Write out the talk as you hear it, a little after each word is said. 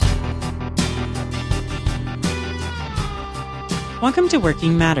Welcome to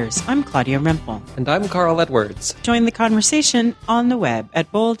Working Matters. I'm Claudia Rempel. And I'm Carl Edwards. Join the conversation on the web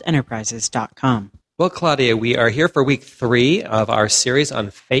at boldenterprises.com. Well, Claudia, we are here for week 3 of our series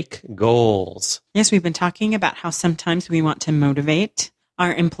on fake goals. Yes, we've been talking about how sometimes we want to motivate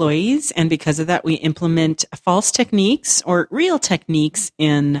our employees, and because of that, we implement false techniques or real techniques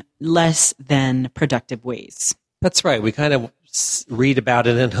in less than productive ways. That's right. We kind of read about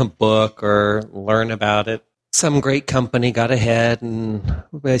it in a book or learn about it. Some great company got ahead and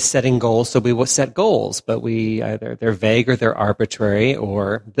by setting goals, so we will set goals, but they're vague or they're arbitrary,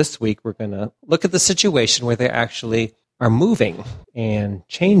 or this week we're going to look at the situation where they actually are moving and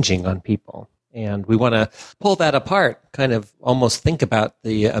changing on people. And we want to pull that apart, kind of almost think about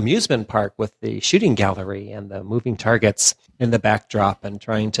the amusement park with the shooting gallery and the moving targets in the backdrop and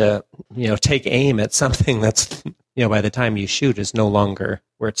trying to, take aim at something that's, by the time you shoot is no longer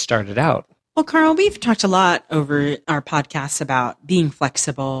where it started out. Well, Carl, we've talked a lot over our podcasts about being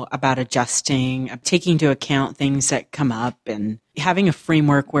flexible, about adjusting, taking into account things that come up and having a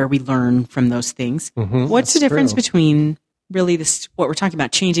framework where we learn from those things. Mm-hmm, What's the difference between really what we're talking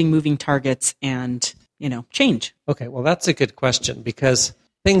about, changing moving targets and, change? Okay, well, that's a good question because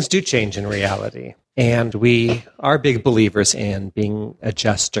things do change in reality. And we are big believers in being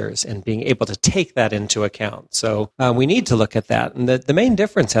adjusters and being able to take that into account. So we need to look at that. And the main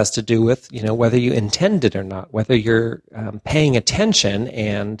difference has to do with, whether you intend it or not, whether you're paying attention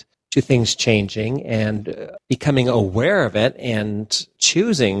and to things changing and becoming aware of it and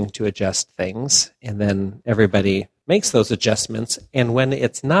choosing to adjust things. And then everybody makes those adjustments. And when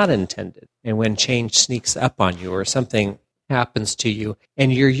it's not intended and when change sneaks up on you or something happens to you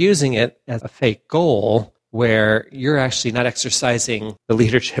and you're using it as a fake goal where you're actually not exercising the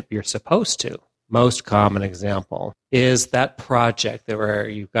leadership you're supposed to. Most common example is that project where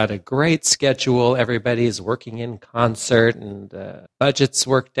you've got a great schedule, everybody's working in concert and the budget's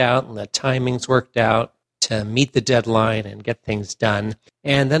worked out and the timing's worked out to meet the deadline and get things done.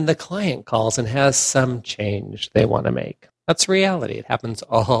 And then the client calls and has some change they want to make. That's reality. It happens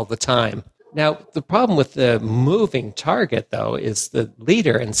all the time. Now, the problem with the moving target, though, is the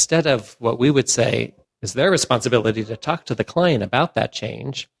leader, instead of what we would say is their responsibility to talk to the client about that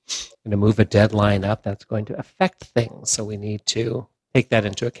change and to move a deadline up, that's going to affect things. So we need to take that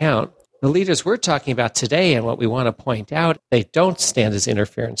into account. The leaders we're talking about today and what we want to point out, they don't stand as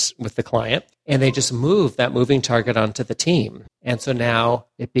interference with the client, and they just move that moving target onto the team. And so now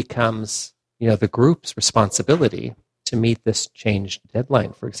it becomes, the group's responsibility to meet this changed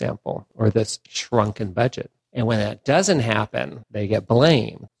deadline, for example, or this shrunken budget. And when that doesn't happen, they get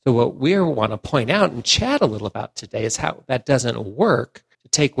blamed. So what we want to point out and chat a little about today is how that doesn't work, to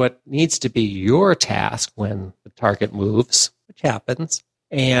take what needs to be your task when the target moves, which happens,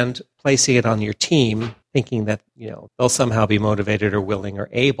 and placing it on your team, thinking that, they'll somehow be motivated or willing or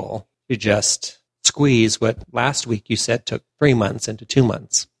able to just squeeze what last week you said took 3 months into 2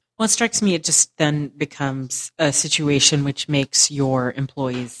 months. Well, it strikes me it just then becomes a situation which makes your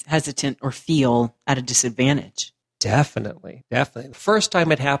employees hesitant or feel at a disadvantage. Definitely. The first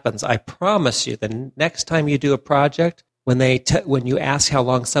time it happens, I promise you, the next time you do a project, when you ask how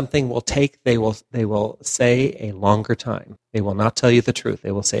long something will take, they will say a longer time. They will not tell you the truth.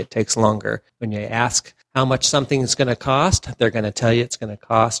 They will say it takes longer. When you ask how much something is going to cost, they're going to tell you it's going to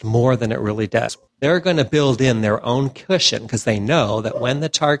cost more than it really does. They're going to build in their own cushion because they know that when the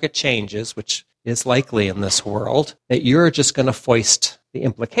target changes, which is likely in this world, that you're just going to foist the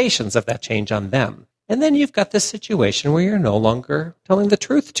implications of that change on them. And then you've got this situation where you're no longer telling the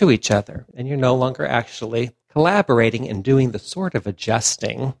truth to each other, and you're no longer actually collaborating and doing the sort of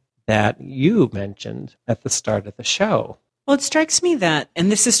adjusting that you mentioned at the start of the show. Well, it strikes me that,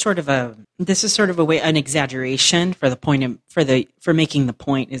 and this is sort of a way, an exaggeration for the point for making the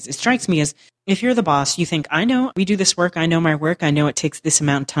point is, it strikes me as if you're the boss, you think, I know we do this work, I know my work, I know it takes this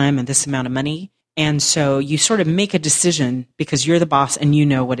amount of time and this amount of money. And so you sort of make a decision because you're the boss and you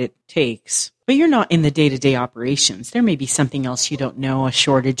know what it takes. But you're not in the day-to-day operations. There may be something else you don't know, a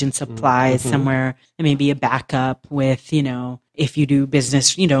shortage in supplies somewhere. There may be a backup with, if you do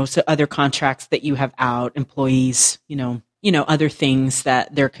business, so other contracts that you have out, employees, other things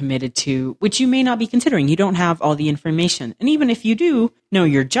that they're committed to, which you may not be considering. You don't have all the information. And even if you do know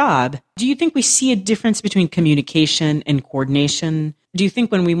your job, do you think we see a difference between communication and coordination? Do you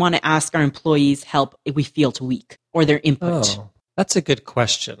think when we want to ask our employees help, we feel too weak or their input? Oh, that's a good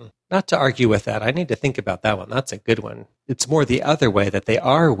question. Not to argue with that. I need to think about that one. That's a good one. It's more the other way, that they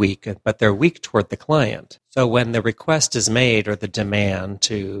are weak, but they're weak toward the client. So when the request is made or the demand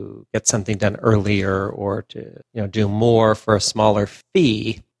to get something done earlier or to do more for a smaller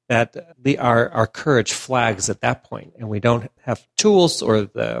fee, our courage flags at that point, and we don't have tools or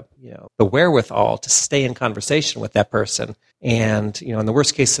the wherewithal to stay in conversation with that person. And in the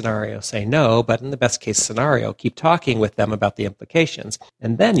worst case scenario, say no, but in the best case scenario, keep talking with them about the implications.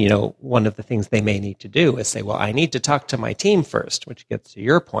 And then one of the things they may need to do is say, well, I need to talk to my team first, which gets to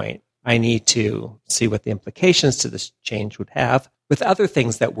your point. I need to see what the implications to this change would have with other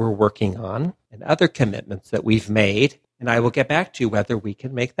things that we're working on and other commitments that we've made. And I will get back to you whether we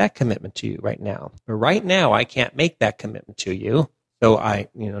can make that commitment to you right now. But right now, I can't make that commitment to you. So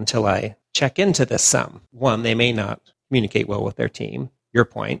until I check into this some. One, they may not communicate well with their team, your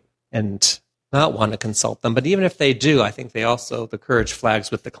point, and not want to consult them. But even if they do, I think the courage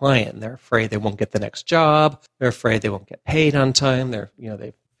flags with the client. And they're afraid they won't get the next job. They're afraid they won't get paid on time.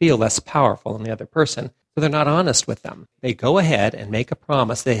 They feel less powerful than the other person. So they're not honest with them. They go ahead and make a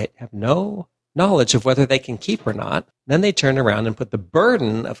promise they have no knowledge of whether they can keep or not. Then they turn around and put the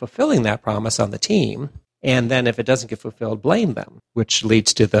burden of fulfilling that promise on the team. And then if it doesn't get fulfilled, blame them, which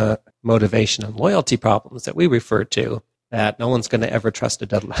leads to the motivation and loyalty problems that we refer to, that no one's going to ever trust a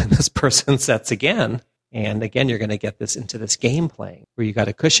deadline this person sets again. And again, you're going to get into this game playing where you got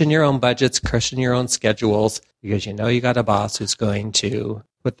to cushion your own budgets, cushion your own schedules, because you got a boss who's going to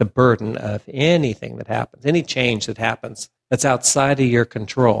put the burden of anything that happens, any change that happens that's outside of your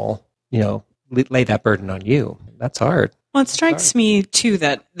control, lay that burden on you. That's hard. Well, it strikes me, too,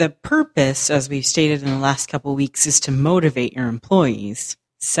 that the purpose, as we've stated in the last couple of weeks, is to motivate your employees.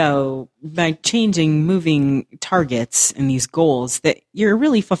 So by moving targets and these goals, that you're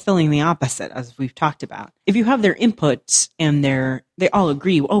really fulfilling the opposite, as we've talked about. If you have their inputs and they all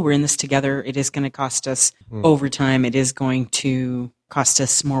agree, we're in this together, it is going to cost us overtime, it is going to cost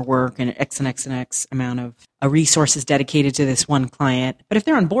us more work and X and X and X amount of resources dedicated to this one client. But if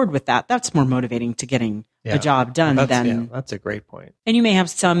they're on board with that, that's more motivating to getting a job done. That's a great point. And you may have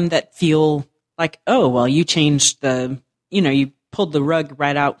some that feel like, you changed you pulled the rug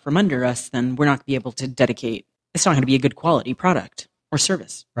right out from under us, then we're not going to be able to dedicate. It's not going to be a good quality product or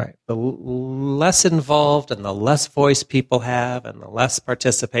service. Right. The less involved and the less voice people have and the less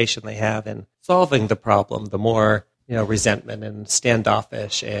participation they have in solving the problem, the more resentment and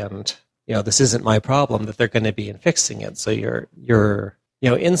standoffish and, this isn't my problem that they're going to be in fixing it. So your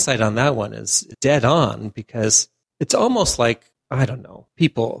insight on that one is dead on, because it's almost like, I know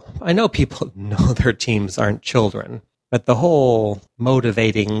people know their teams aren't children, but the whole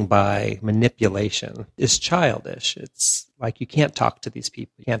motivating by manipulation is childish. It's like you can't talk to these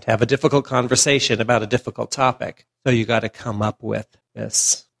people. You can't have a difficult conversation about a difficult topic. So you got to come up with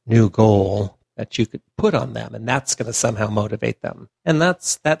this new goal that you could put on them, and that's going to somehow motivate them. And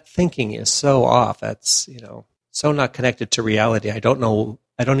that thinking is so off. That's, so not connected to reality. I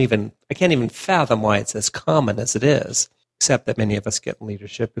can't even fathom why it's as common as it is, except that many of us get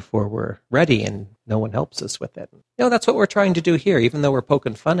leadership before we're ready and no one helps us with it. That's what we're trying to do here, even though we're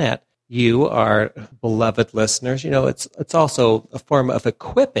poking fun at you, our beloved listeners. It's also a form of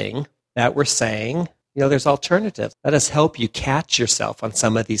equipping that we're saying, there's alternatives. Let us help you catch yourself on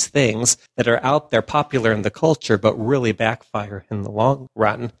some of these things that are out there popular in the culture, but really backfire in the long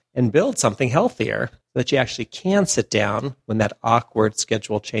run, and build something healthier so that you actually can sit down when that awkward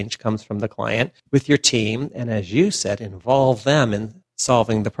schedule change comes from the client with your team. And as you said, involve them in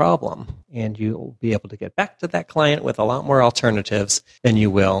solving the problem. And you'll be able to get back to that client with a lot more alternatives than you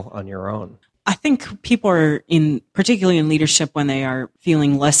will on your own. I think people are particularly in leadership, when they are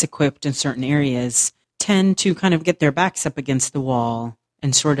feeling less equipped in certain areas, tend to kind of get their backs up against the wall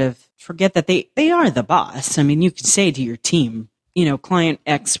and sort of forget that they are the boss. I mean, you could say to your team, client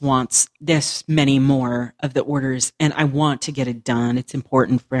X wants this many more of the orders, and I want to get it done. It's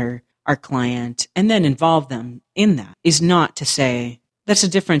important for our client. And then involve them in that is not to say, that's a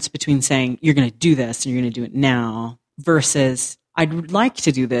difference between saying you're going to do this and you're going to do it now versus I'd like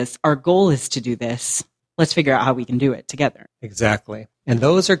to do this. Our goal is to do this. Let's figure out how we can do it together. Exactly. And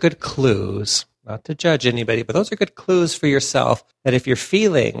those are good clues. Not to judge anybody, but those are good clues for yourself that if you're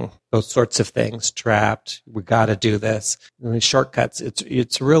feeling those sorts of things, trapped, we got to do this, shortcuts,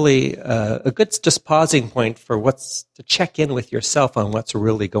 it's really a good just pausing point for to check in with yourself on what's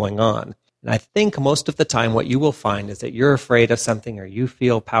really going on. And I think most of the time what you will find is that you're afraid of something, or you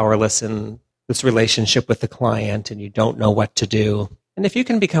feel powerless in this relationship with the client and you don't know what to do. And if you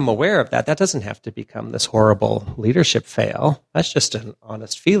can become aware of that, that doesn't have to become this horrible leadership fail. That's just an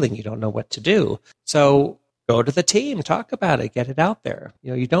honest feeling you don't know what to do. So go to the team, talk about it, get it out there.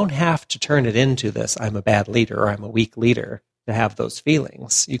 You don't have to turn it into this, I'm a bad leader or I'm a weak leader, to have those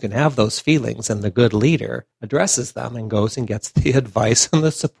feelings. You can have those feelings, and the good leader addresses them and goes and gets the advice and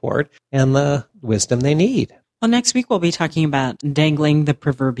the support and the wisdom they need. Well, next week we'll be talking about dangling the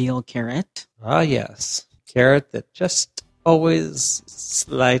proverbial carrot. Ah, yes. Carrot that just always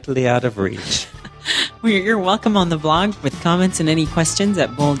slightly out of reach. You're welcome on the blog with comments and any questions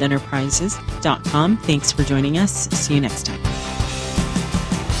at boldenterprises.com. Thanks for joining us. See you next time.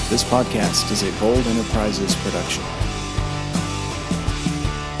 This podcast is a Bold Enterprises production.